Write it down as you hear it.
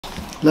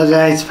ल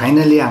guys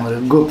finally हाम्रो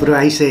GoPro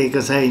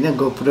आइसकेको छ हैन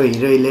गोप्रो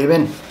हिरो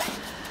 11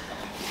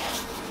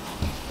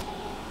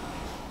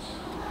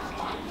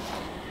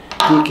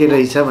 के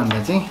रहेछ भन्दा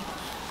चाहिँ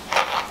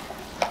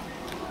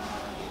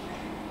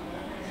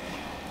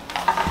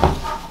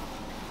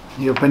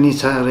यो पनि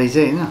छ रहेछ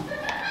हैन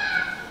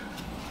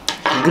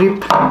ग्रिप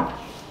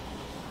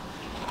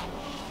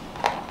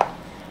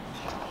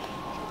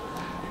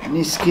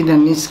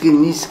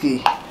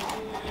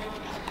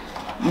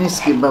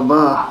निस्की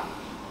बाबा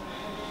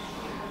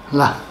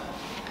ल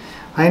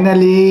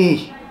फाइनली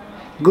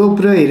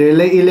गोप्रो हिरो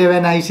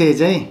 11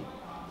 आइसकेछ है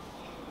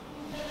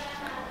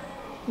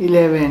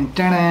 11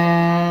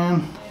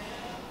 टडन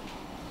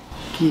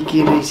के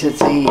रहेछ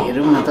चाहिँ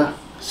हेरौँ न त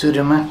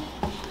सुरुमा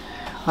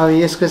अब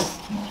यसको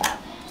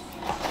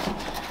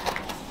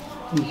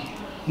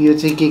यो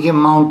चाहिँ के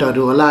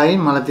माउन्टहरु होला है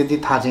मलाई त्यति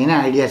थाहा छैन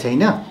आइडिया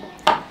छैन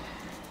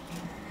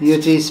यो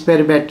चाहिँ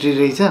स्पेयर ब्याट्री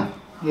रहेछ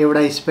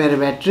एउटा स्पेयर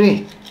ब्याट्री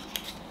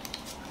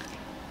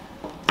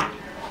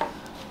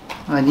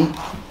अनि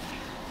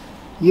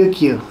यो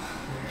के हो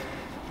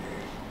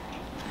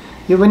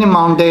यो पनि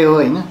माउन्टै हो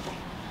हैन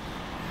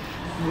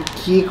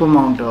के को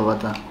माउन्ट हो अब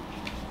त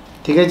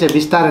ठिकै छ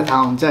बिस्तारै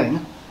थाहा हुन्छ हैन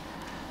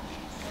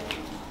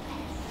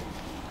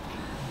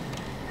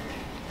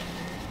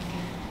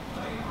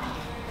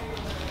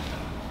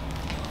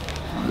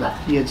ल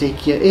यो चाहिँ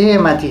के ए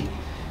माथि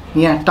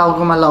यहाँ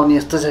टाउकोमा लाउने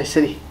जस्तो छ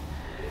यसरी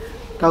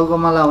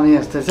टाउकोमा लाउने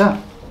जस्तो छ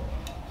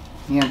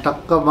यहाँ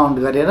टक्क माउन्ट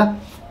गरेर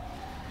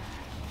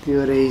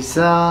त्यो रहेछ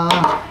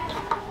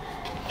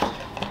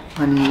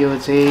अनि यो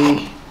चाहिँ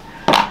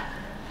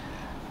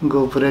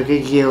गोप्रोकै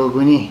के हो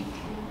कुनी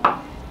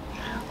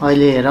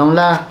अहिले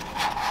हेरौँला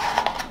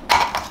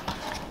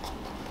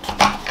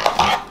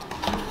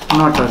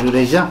नटहरु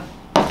रहेछ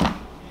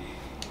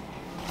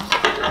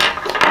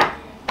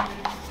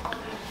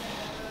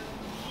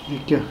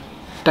के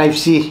टाइप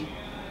सी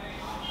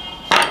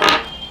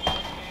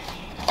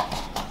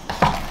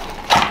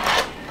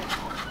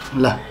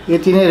ल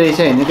यति नै रहेछ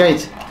हैन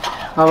गाइज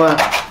अब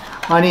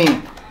अनि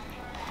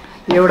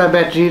एउटा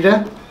ब्याट्री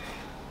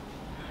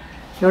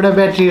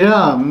र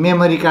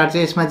मेमोरी कार्ड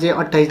चाहिँ यसमा चाहिँ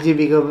 28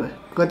 GB को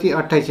कति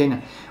 28 छैन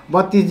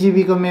 32 GB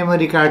को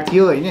मेमोरी कार्ड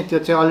थियो हैन त्यो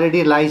चाहिँ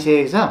अलरेडी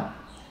लाइसकेको छ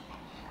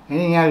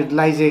हैन यहाँ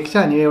लाइसकेको छ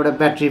अनि एउटा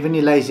ब्याट्री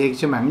पनि लाइसकेको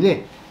छौं हामीले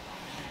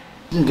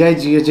गाइज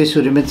यो चाहिँ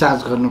सुरुमै चार्ज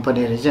गर्नु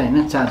पर्ने रहेछ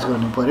हैन चार्ज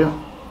गर्नु पर्यो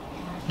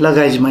ल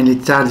गाइज मैले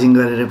चार्जिङ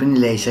गरेर पनि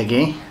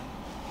ल्याइसके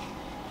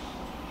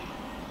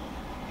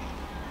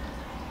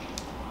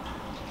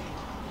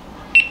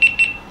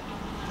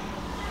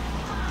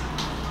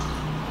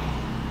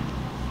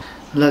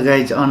ल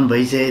गाइज अन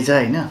भइसकेछ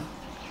हैन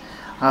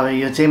अब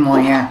यो चाहिँ म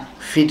यहाँ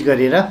फिट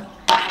गरेर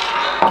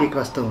के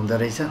कस्तो हुँदो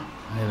रहेछ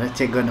भनेर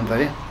चेक गर्नु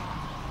पर्यो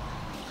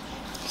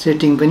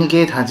सेटिङ पनि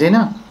केही थाहा छैन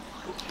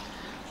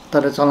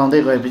तर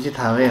चलाउँदै गएपछि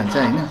थाहा भइहाल्छ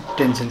हैन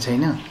टेन्सन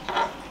छैन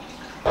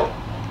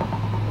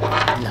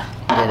ल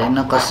धेरै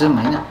नकसौँ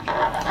हैन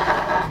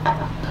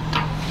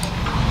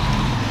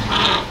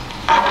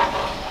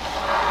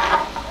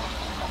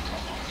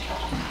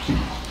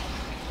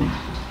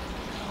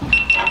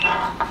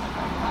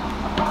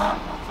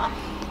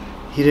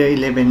हिरो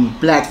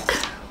 11 ब्ल्याक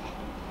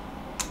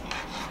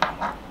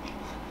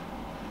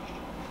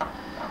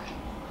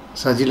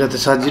सजिलो त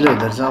सजिलो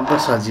हुँदो रहेछ अब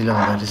सजिलो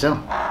हुँदो रहेछ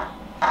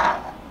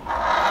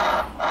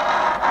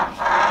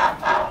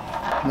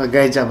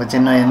गाइज अब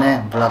चाहिँ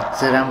नयाँ भ्लग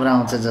चाहिँ राम्रो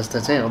आउँछ जस्तो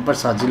चाहिँ अब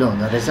सजिलो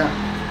हुँदो रहेछ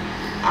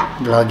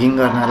भ्लगिङ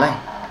गर्नलाई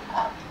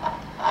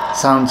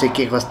साउन्ड चाहिँ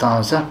के कस्तो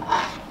आउँछ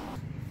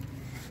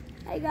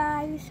हाय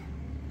गाइस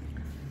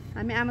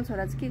हामी आमा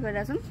छोरा चाहिँ के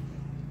गरिरहेछौं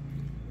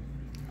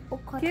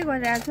के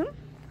गरिरहेछौं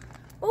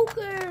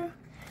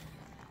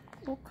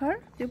ओखर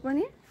त्यो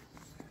पनि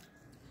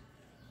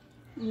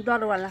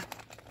डरवाला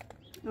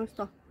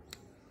जस्तो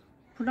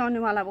फुटाउने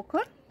वाला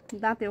ओखर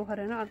दाँते ओखर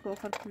हैन अर्को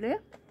ओखर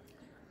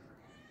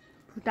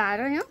फुटाएर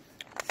यहाँ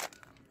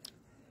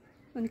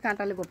अनि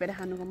काँटाले घोपेर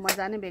खानुको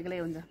मजा नै बेग्लै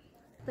हुन्छ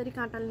त्यसरी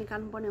काँटाले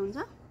निकाल्नु पर्ने हुन्छ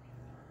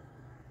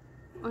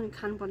अनि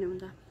खानु पर्ने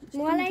हुन्छ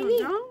मलाई नि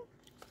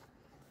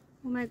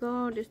ओ माय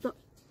गॉड यस्तो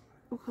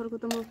ओखरको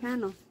त म फ्यान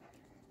हो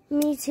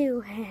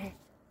मिछु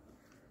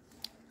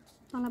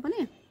तँलाई पनि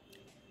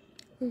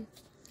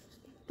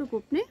त्यो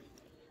घोप्ने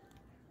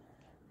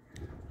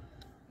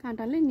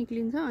काँटाले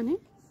निक्लिन्छ अनि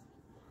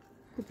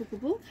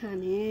कुपु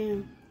खाने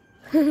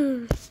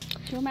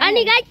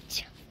अनि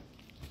गाइस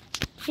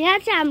यहाँ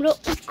चाहिँ हाम्रो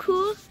उखु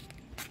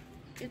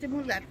यो चाहिँ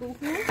मुलघाटको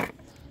उखु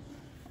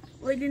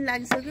ओइलिन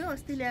लागिसक्यो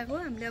अस्ति ल्याएको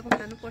हामीले अब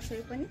खानु पर्छ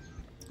यो पनि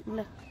ल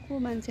को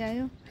मान्छे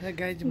आयो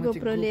गाइज म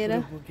गोप्रो लिएर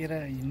बोकेर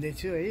हिँड्दै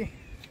छु है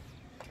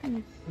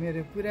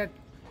मेरो पुरा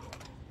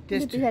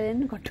टेस्ट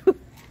कट्टु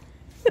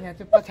यहाँ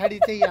चाहिँ पछाडी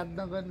चाहिँ याद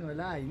नगर्नु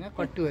होला हैन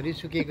कट्टुहरु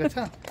सुकेको छ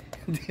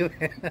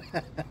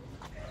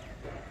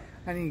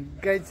अनि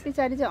गाइज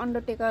पछाडी चाहिँ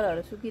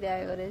अन्डरटेकरहरु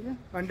सुकिरहेको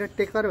रहेछ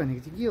अन्डरटेकर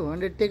भनेको चाहिँ के हो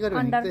अन्डरटेकर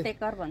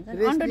भन्छ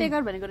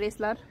अन्डरटेकर भनेको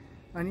रेसलर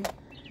अनि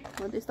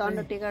हो त्यस्तो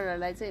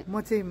अन्डरटेकरहरुलाई चाहिँ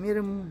म चाहिँ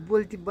मेरो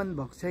बोल्टी बन्द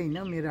भएको छैन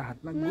मेरो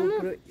हातमा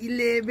गोप्रो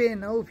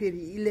 11 हौ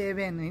फेरि 11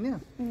 हैन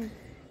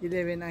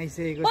 11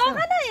 आइसकेको छ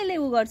पकाना यसले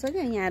उ गर्छ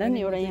क्या यहाँ हेर नि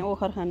एउटा यहाँ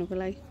ओखर खानुको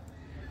लागि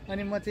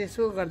अनि म चाहिँ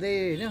यसो गर्दै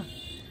होइन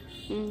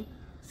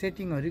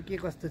सेटिङहरू के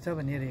कस्तो छ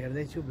भनेर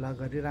हेर्दैछु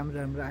भ्लगहरू राम्रो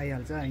राम्रो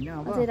आइहाल्छ होइन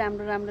अब अझै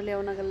राम्रो राम्रो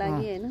ल्याउनको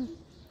लागि होइन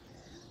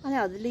अनि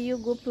हजुरले यो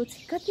गोप्रो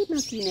चाहिँ कतिमा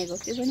किनेको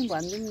त्यो पनि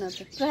भनिदिनु न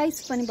त प्राइस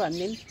पनि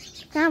भनिदिनु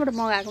कहाँबाट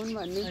मगाएको पनि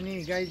भनिदिनु अनि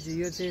गाइज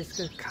यो चाहिँ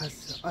यसको खास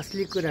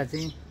असली कुरा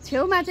चाहिँ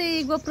छेउमा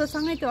चाहिँ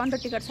गोप्रोसँगै त्यो अन्डर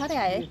टिकट छरै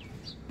आयो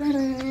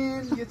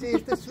यो चाहिँ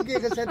यस्तो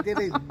सुकेको छ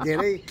धेरै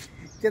धेरै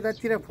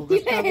त्यतातिर फोकस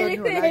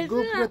नगर्नु होला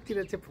गोप्रोतिर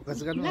चाहिँ फोकस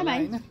गर्नु होला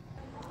होइन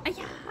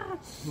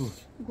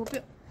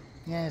गोप्यो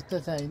यहाँ यस्तो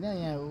छ होइन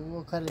यहाँ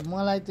ओखर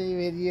मलाई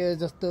चाहिँ यो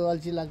जस्तो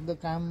अल्छी लाग्दो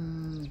काम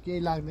केही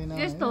लाग्दैन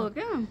यस्तो हो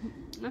क्या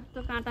यस्तो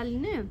काँटा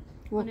लिने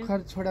ओखर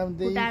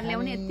छोडाउँदै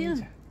ल्याउने यति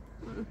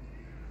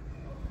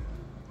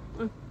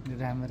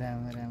राम्रो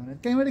राम्रो राम्रो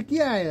त्यहीँबाट के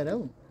आयो र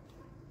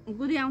हौ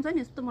गुदी आउँछ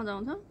नि यस्तो मजा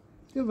आउँछ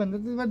त्योभन्दा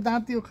त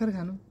दाँते ओखर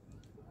खानु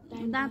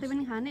दाँते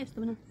पनि खाने यस्तो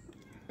पनि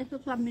यस्तो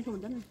स्वाद मिठो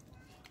हुन्छ नि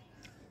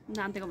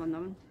दाँतेको भन्दा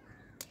पनि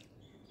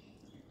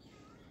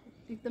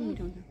एकदम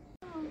मिठो हुन्छ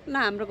ल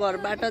हाम्रो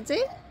घरबाट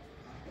चाहिँ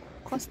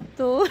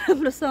कस्तो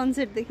राम्रो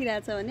सनसेट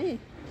देखिरहेछ भने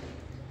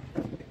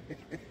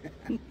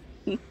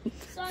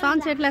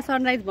सनसेटलाई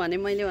सनराइज भने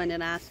मैले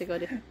भनेर हाँसे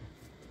गरेँ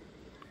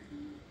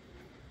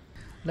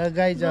ल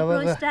गाइज अब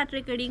स्टार्ट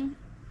रेकर्डिङ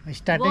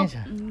स्टार्टिङ छ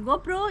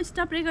GoPro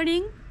stop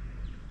recording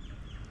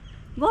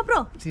GoPro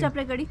stop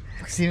recording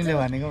सिमले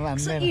भनेको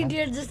मान्दैन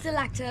इडियट जस्तो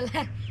लाग्छ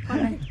होला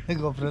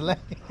गोप्रोलाई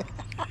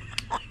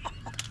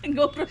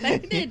गोप्रोलाई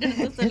किन इडियट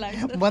जस्तो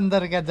लाग्छ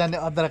बन्दरका जाने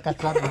अदरका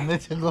स्वाद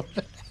भन्दैछ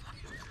गोप्रो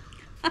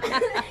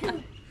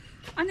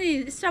अनि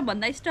स्टप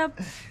भन्दा स्टप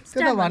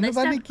त्यो त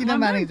भन्नुपर्ने किन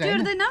मानेको छैन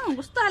चिर्दैन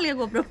कस्तो खालको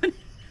गोप्रो पनि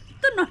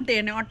यस्तो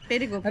नटेर्ने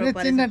अट्टेरी गोप्रो अरे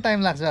चिन्न टाइम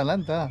लाग्छ होला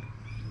नि त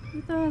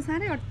त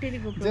साह्रै अट्टेरी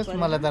गोप्रो जस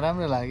मलाई त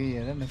राम्रो लाग्यो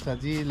हेर न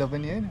सजिलो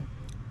पनि होइन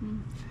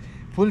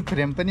फुल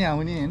फ्रेम पनि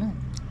आउने होइन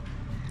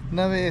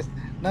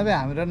नभए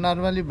हाम्रो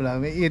नर्मली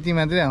भ्लगमा यति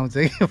मात्रै आउँछ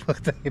कि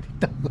पक्दाखेरि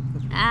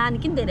अनि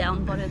किन धेरै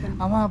आउनु पर्यो त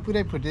आमा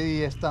पुरै फुटे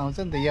यस्तो आउँछ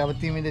नि त यो अब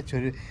तिमीले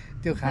छोरी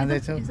त्यो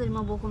खाँदैछौ यसरी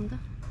म बोकौँ त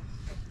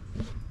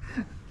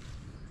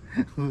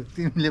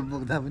तिमीले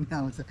बोक्दा पनि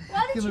आउँछ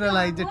तिम्रो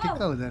लागि चाहिँ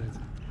ठिक्क हुँदो रहेछ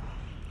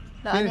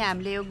ल अनि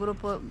हामीले यो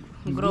ग्रुप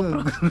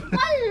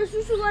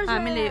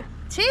हामीले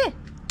छि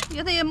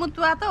यो त यो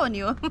मुतुवा त हो नि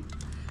हो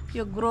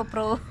यो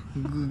ग्रोप्रो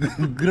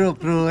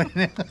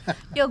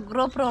यो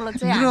ग्रोप्रोले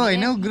चाहिँ ग्रो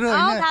होइन ग्रो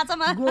होइन थाहा छ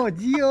मलाई गो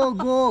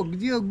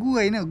जियो गु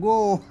होइन गो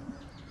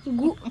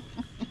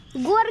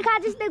गोर्खा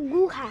जस्तै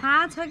गु खा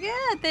थाहा छ क्या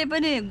त्यही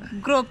पनि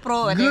ग्रोप्रो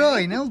ग्रो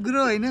होइन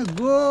ग्रो होइन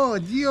गो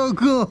जियो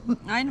गो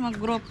होइन म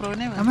ग्रोप्रो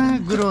नै आमा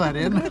ग्रो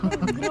अरे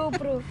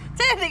ग्रोप्रो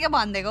चाहिँ यतिकै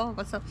भनिदिएको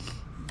कस्तो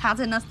थाहा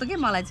छैन जस्तो कि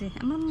मलाई चाहिँ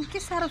आमा के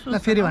साह्रो ल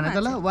फेरि भन त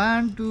ल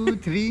 1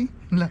 2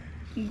 3 ल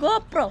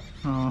गोप्रो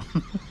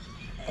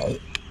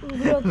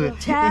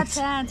छ्या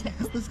छ्या छ्या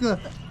उसको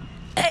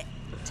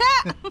छ्या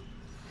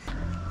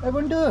ए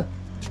बुन्टु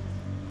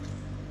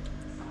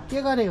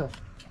के गरेको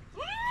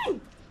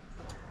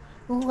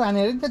कुकु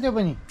खाने अरे नि त त्यो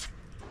पनि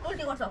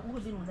उल्टी गर्छ कुकु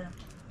दिनु हुँदैन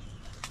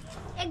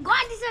ए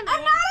गर्दिसन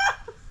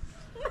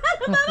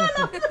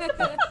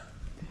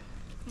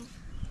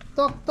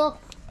talk talk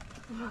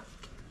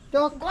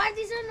talk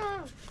गर्दिसन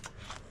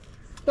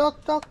talk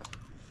talk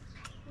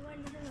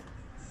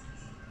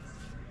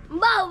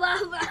बाउ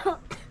बाउ बाउ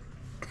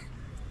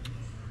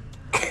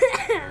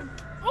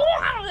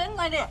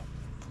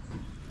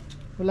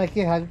उसलाई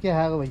के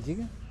खाएको भइसक्यो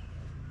क्या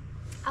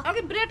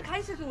अघि ब्रेड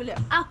खाइसक्यो उसले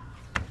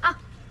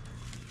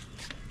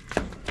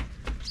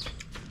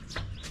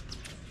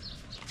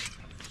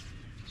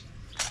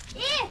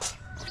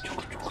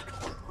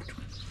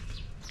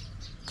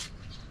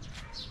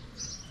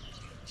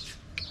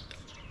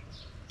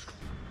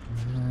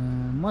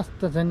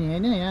मस्त छ नि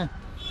होइन यहाँ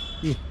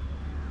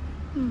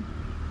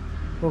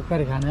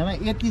पोखर खानामा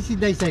यति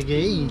सिधाइसक्यो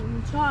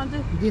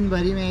है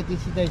दिनभरिमा यति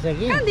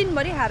सिधाइसक्यो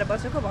दिनभरि खाएर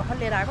बसेको भर्खर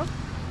लिएर आएको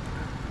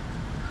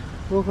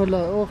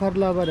ओखर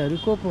लभरहरू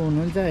को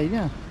हुनुहुन्छ होइन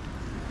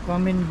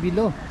कमेन्ट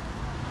बिलो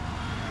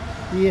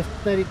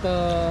यस्तरी त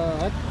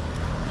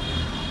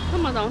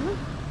मजा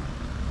आउँछ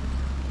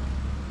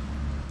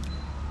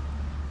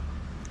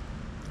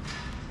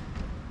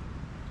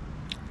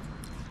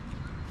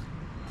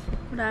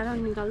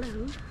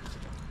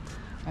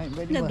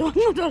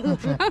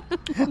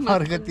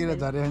अर्कोतिर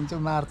झऱ्यो भने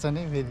चाहिँ मार्छ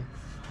नि फेरि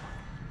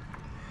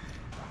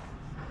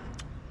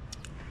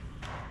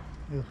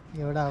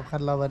एउटा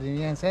ओखर लभर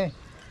यहाँ छ है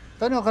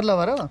त नि ओखर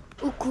लभर हो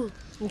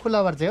उखु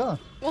लभर चाहिँ हो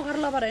ओखर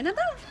लभर होइन त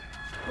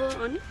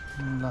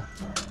ल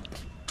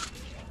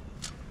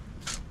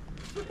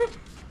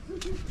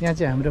यहाँ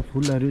चाहिँ हाम्रो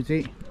फुलहरू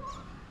चाहिँ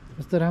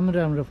कस्तो राम्रो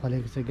राम्रो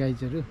फलेको छ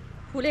गाइजहरू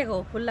फुलेको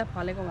फुल्ला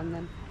फलेको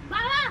भन्दैन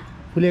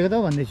फुलेको त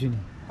भन्दैछु नि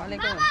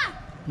फलेको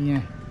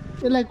यहाँ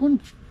यसलाई कुन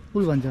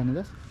फुल भन्छ भने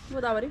त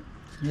गोदावरी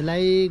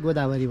यसलाई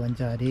गोदावरी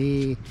भन्छ अरे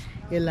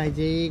यसलाई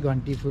चाहिँ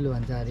घन्टी फुल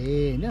भन्छ अरे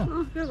होइन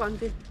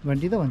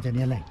घन्टी त भन्छ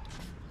नि यसलाई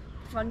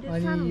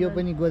अनि यो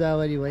पनि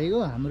गोदावरी भइगयो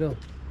हाम्रो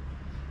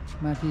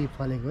माथि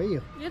फलेको है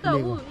यो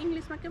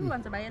इङ्ग्लिसमा के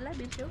भन्छ भाइ यसलाई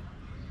बिर्स्यो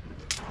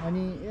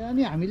अनि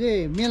अनि हामीले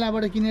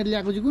मेलाबाट किनेर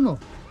ल्याएको चाहिँ कुन हो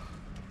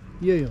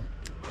यो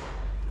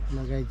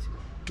लगाइ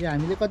यो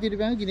हामीले कति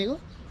रुपियाँमा किनेको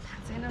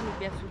छैन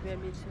रुपियाँ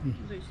बेच्छ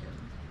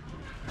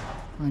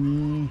 200 अनि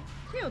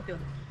के हो त्यो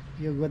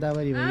यो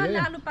गोदावरी भयो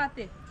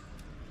लालुपाते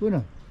कुन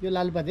हो यो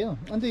लालुपाते हो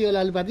अन्त यो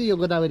लालुपाते यो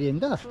गोदावरी हो नि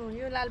त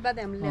यो लालुपाते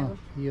हामीले ल्याएको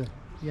यो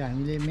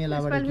हामीले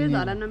मेलाबाट किनेको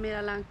धरानमा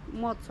मेला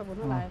महोत्सव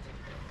हुनु लाग्यो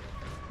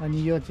अनि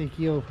यो चाहिँ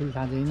के हो फुल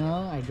थाहा छैन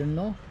आई डोन्ट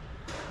नो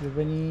यो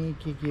पनि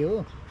के हो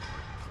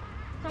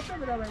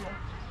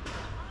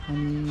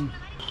अनि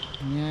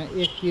यहाँ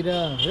एकतिर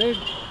रेड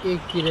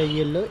एकतिर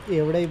येल्लो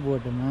एउटै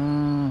बोटमा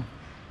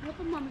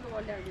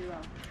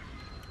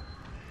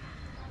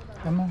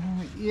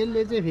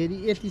यसले चाहिँ फेरि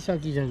यति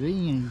सकिसक्यो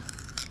यहीँ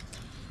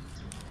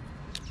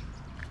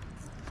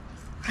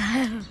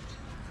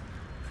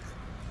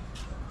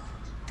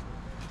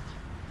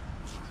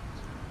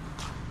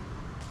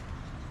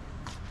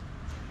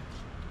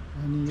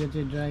अनि यो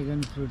चाहिँ ड्रागन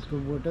फ्रुटको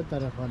बोट हो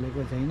तर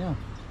फलेको छैन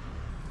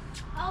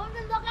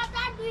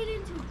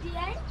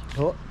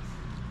हो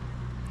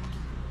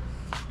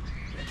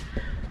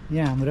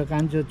यहाँ हाम्रो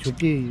कान्छो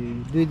छुट्टी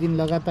 2 दिन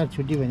लगातार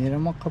छुट्टी भनेर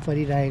मक्ख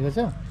परिरहेको छ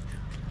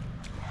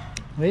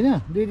होइन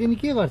 2 दिन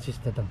के गर्छिस्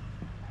त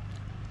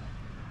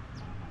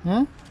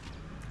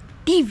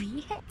टिभी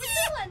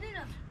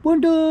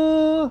पुन्टु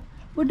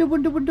पुन्टु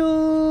पुन्टु पुन्टु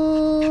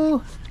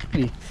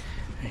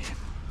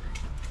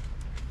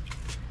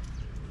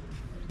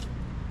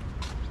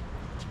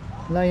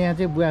ल यहाँ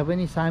चाहिँ बुवा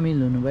पनि सामेल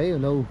हुनुभयो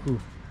ल उखु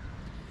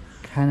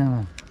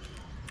खानामा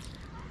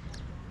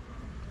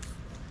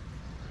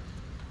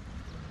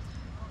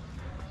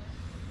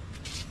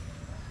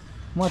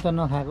म त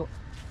नखाएको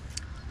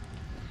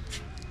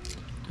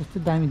कस्तो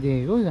दामी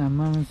देखेको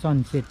आमा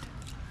सनसेट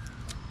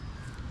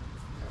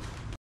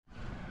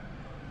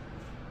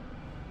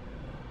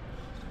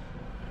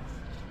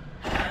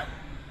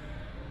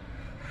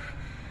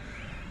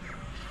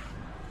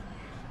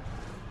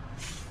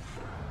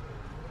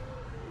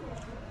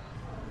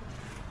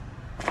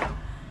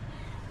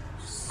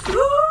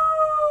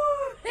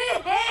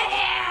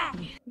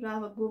र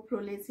अब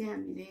गोप्रोले चाहिँ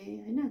हामीले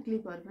होइन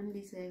क्लिपहरू पनि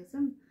लिइसकेको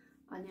छौँ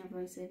अनि अब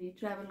यसरी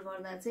ट्राभल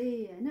गर्दा चाहिँ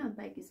होइन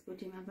बाइक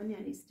स्कुटीमा पनि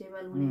अलिक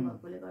स्टेबल हुने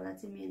भएकोले गर्दा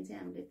चाहिँ मेन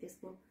चाहिँ हामीले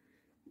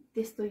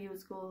त्यस्तो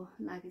युजको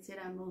लागि चाहिँ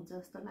राम्रो हुन्छ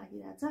जस्तो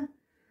लागिरहेछ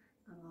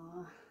अब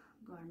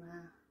घरमा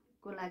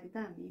को लागि त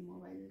हामी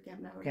मोबाइल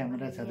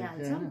क्यामेरा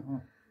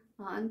लिइहाल्छौँ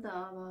अन्त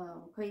अब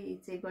खै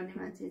चेक गर्ने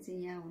मान्छे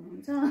चाहिँ यहाँ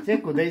हुनुहुन्छ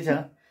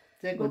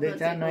चेक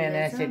हुँदैछ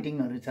नयाँ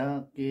सेटिङहरू छ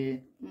के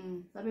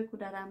सबै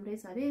कुरा राम्रै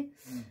छ अरे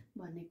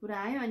भन्ने कुरा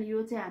आयो अनि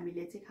यो चाहिँ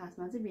हामीले चाहिँ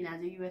खासमा चाहिँ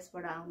बिनाजु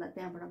युएसबाट आउँदा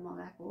त्यहाँबाट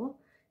मगाएको हो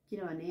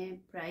किनभने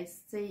प्राइस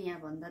चाहिँ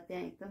यहाँभन्दा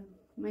त्यहाँ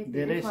एकदमै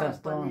धेरै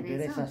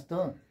सस्तो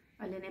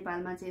अहिले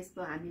नेपालमा चाहिँ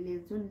यसको हामीले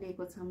जुन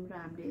लिएको छौँ र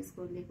हामीले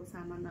यसको लिएको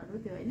सामानहरू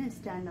त्यो होइन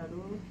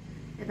स्ट्यान्डहरू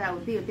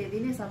यताउति हो त्यति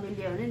नै सबै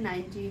लियो भने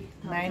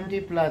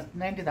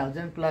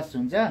 90,000 प्लस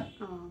हुन्छ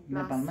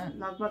नेपालमा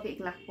लगभग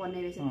 1 लाख पर्ने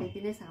रहेछ त्यति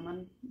नै सामान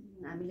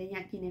हामीले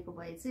यहाँ किनेको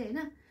भए चाहिँ होइन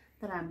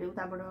तर हामीले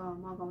उताबाट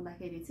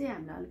मगाउँदाखेरि चाहिँ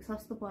हामीलाई अलिक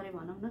सस्तो पर्यो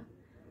भनौँ न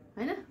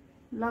होइन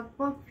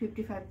लगभग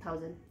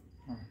 55,000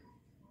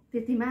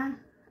 त्यतिमा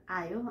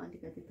आयो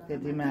अलिकति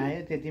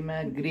त्यतिमा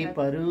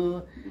ग्रिपहरू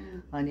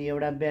अनि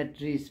एउटा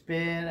ब्याट्री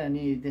स्पेयर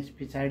अनि त्यस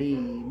पछाडि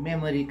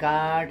मेमोरी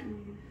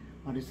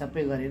कार्डहरू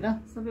सबै गरेर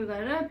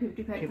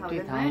 55,000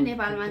 भयो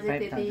नेपालमा चाहिँ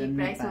त्यति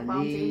प्राइसमा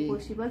पाउँछ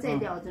इम्पोसिबल चाहिँ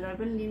यदि हजुरहरू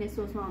पनि लिने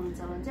सोचमा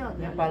हुनुहुन्छ भने चाहिँ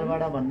हजुर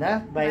नेपालबाट भन्दा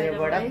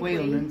बाहिरबाट कोही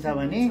हुनुहुन्छ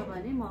भने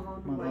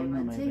मगाउनु भयो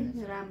भने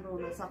चाहिँ राम्रो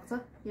हुन सक्छ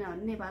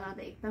किनभने नेपालमा त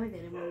एकदमै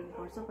धेरै महँगो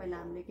पर्छ पहिला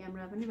हामीले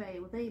क्यामेरा पनि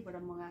उतैबाट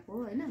मगाएको हो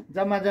होइन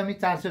जम्मा जम्मी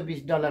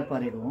 $420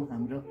 परेको हो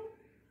हाम्रो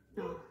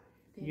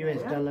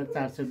US डलर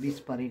 420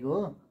 परेको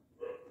हो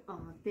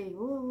त्यही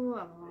हो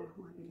अब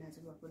उहाँ बिनाजु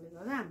भएकोले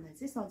गर्दा हामीलाई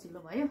चाहिँ सजिलो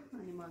भयो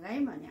अनि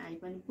मगायौँ अनि आइ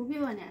पनि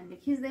पुग्यो अनि हामीले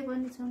खिच्दै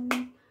पनि छौँ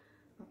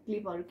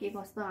क्लिपहरू के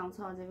कस्तो आउँछ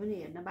अझै पनि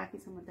हेर्न बाँकी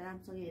छ म त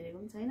राम्रोसँग हेरेको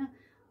पनि छैन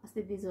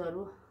अस्ति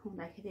दिजुहरू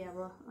हुँदाखेरि अब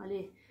अलि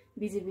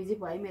बिजी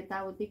भयौँ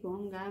यताउति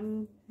घुमघाम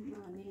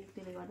अनि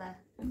त्यसले गर्दा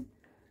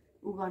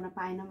उ गर्न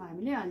पाएनौँ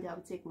हामीले अहिले अब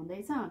चेक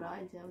हुँदैछ र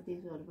अहिले चाहिँ अब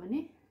दिजुहरू पनि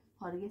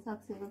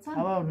फर्किसकेको छ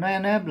अब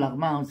नयाँ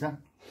भ्लगमा आउँछ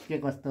के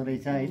कस्तो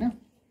रहेछ होइन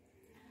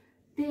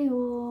त्यही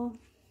हो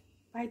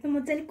भाइ त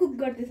मजाले कुक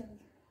गर्दैछ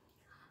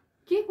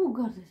के कुक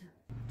गर्दैछ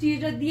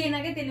चिरो दिएन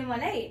क्या त्यसले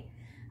मलाई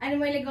अनि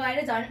मैले गएर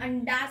झन्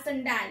अन्डा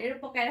सन्डा हालेर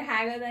पकाएर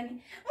खाएको त नि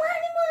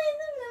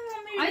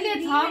अहिले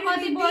छ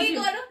कति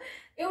बज्यो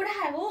एउटा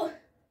खाएको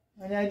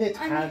अनि अहिले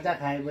खाजा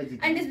खाएपछि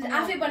अनि त्यसपछि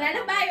आफै बनाएर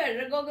बाई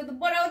भनेर गएको त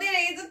बनाउँदै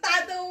रहेछ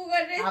तातो उ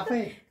गरेर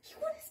आफै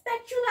कुन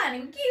स्प्याचुला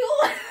हानेको के हो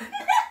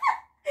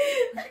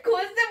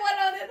खोज्दै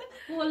बनाउँदै त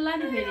बोल्ला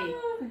नि फेरि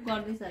कुक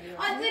गर्दैछ अरे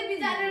अझै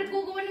बिचारा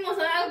कुको पनि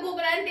मसँग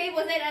कुकुरा पनि त्यही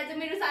बसाइरहेको छ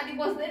मेरो साथी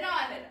बस्दैन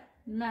भनेर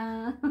ल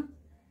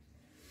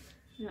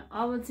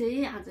अब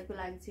चाहिँ आजको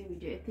लागि चाहिँ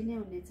भिडियो यति नै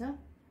हुनेछ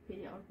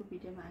फेरि अर्को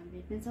भिडियोमा हामी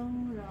भेट्नेछौँ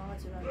र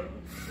हजुरहरू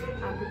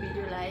हाम्रो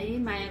भिडियोलाई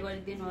माया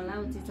गरिदिनु होला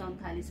उचित चौन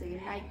थालिसक्यो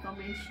like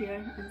comment share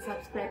and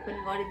subscribe पनि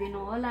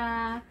गरिदिनु होला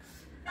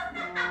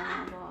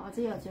अब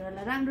अझै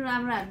हजुरहरूलाई राम्रो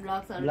राम्रो हामी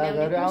ब्लग्सहरू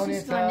ब्लगहरू ल्याउने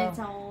कोसिस आउनेछ।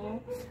 गर्नेछौँ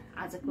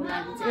आजको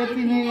लागि चाहिँ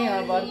यति नै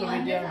अब अर्को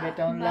भिडियोमा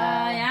भेटौँला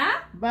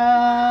बाई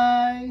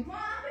बाई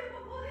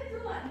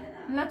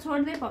ल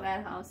छोड्दै पकाएर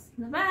खाओस्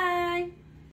बाई